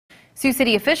Sioux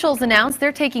City officials announced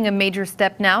they're taking a major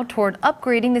step now toward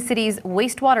upgrading the city's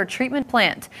wastewater treatment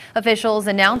plant. Officials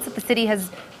announced that the city has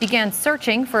began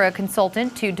searching for a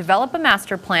consultant to develop a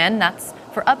master plan that's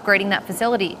for upgrading that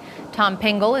facility. Tom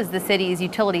Pingle is the city's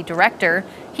utility director.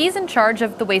 He's in charge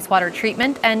of the wastewater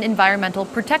treatment and environmental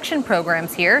protection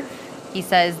programs here. He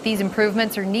says these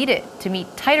improvements are needed to meet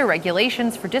tighter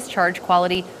regulations for discharge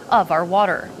quality of our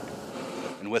water.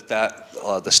 And with that,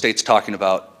 the state's talking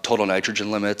about total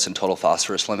nitrogen limits and total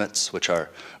phosphorus limits, which are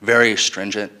very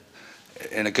stringent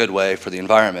in a good way for the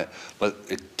environment, but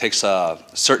it takes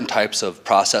certain types of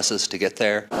processes to get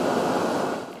there.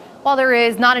 While there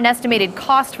is not an estimated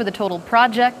cost for the total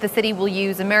project, the city will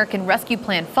use American Rescue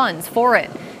Plan funds for it.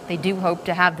 They do hope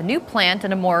to have the new plant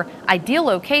in a more ideal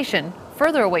location,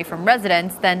 further away from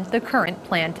residents than the current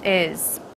plant is.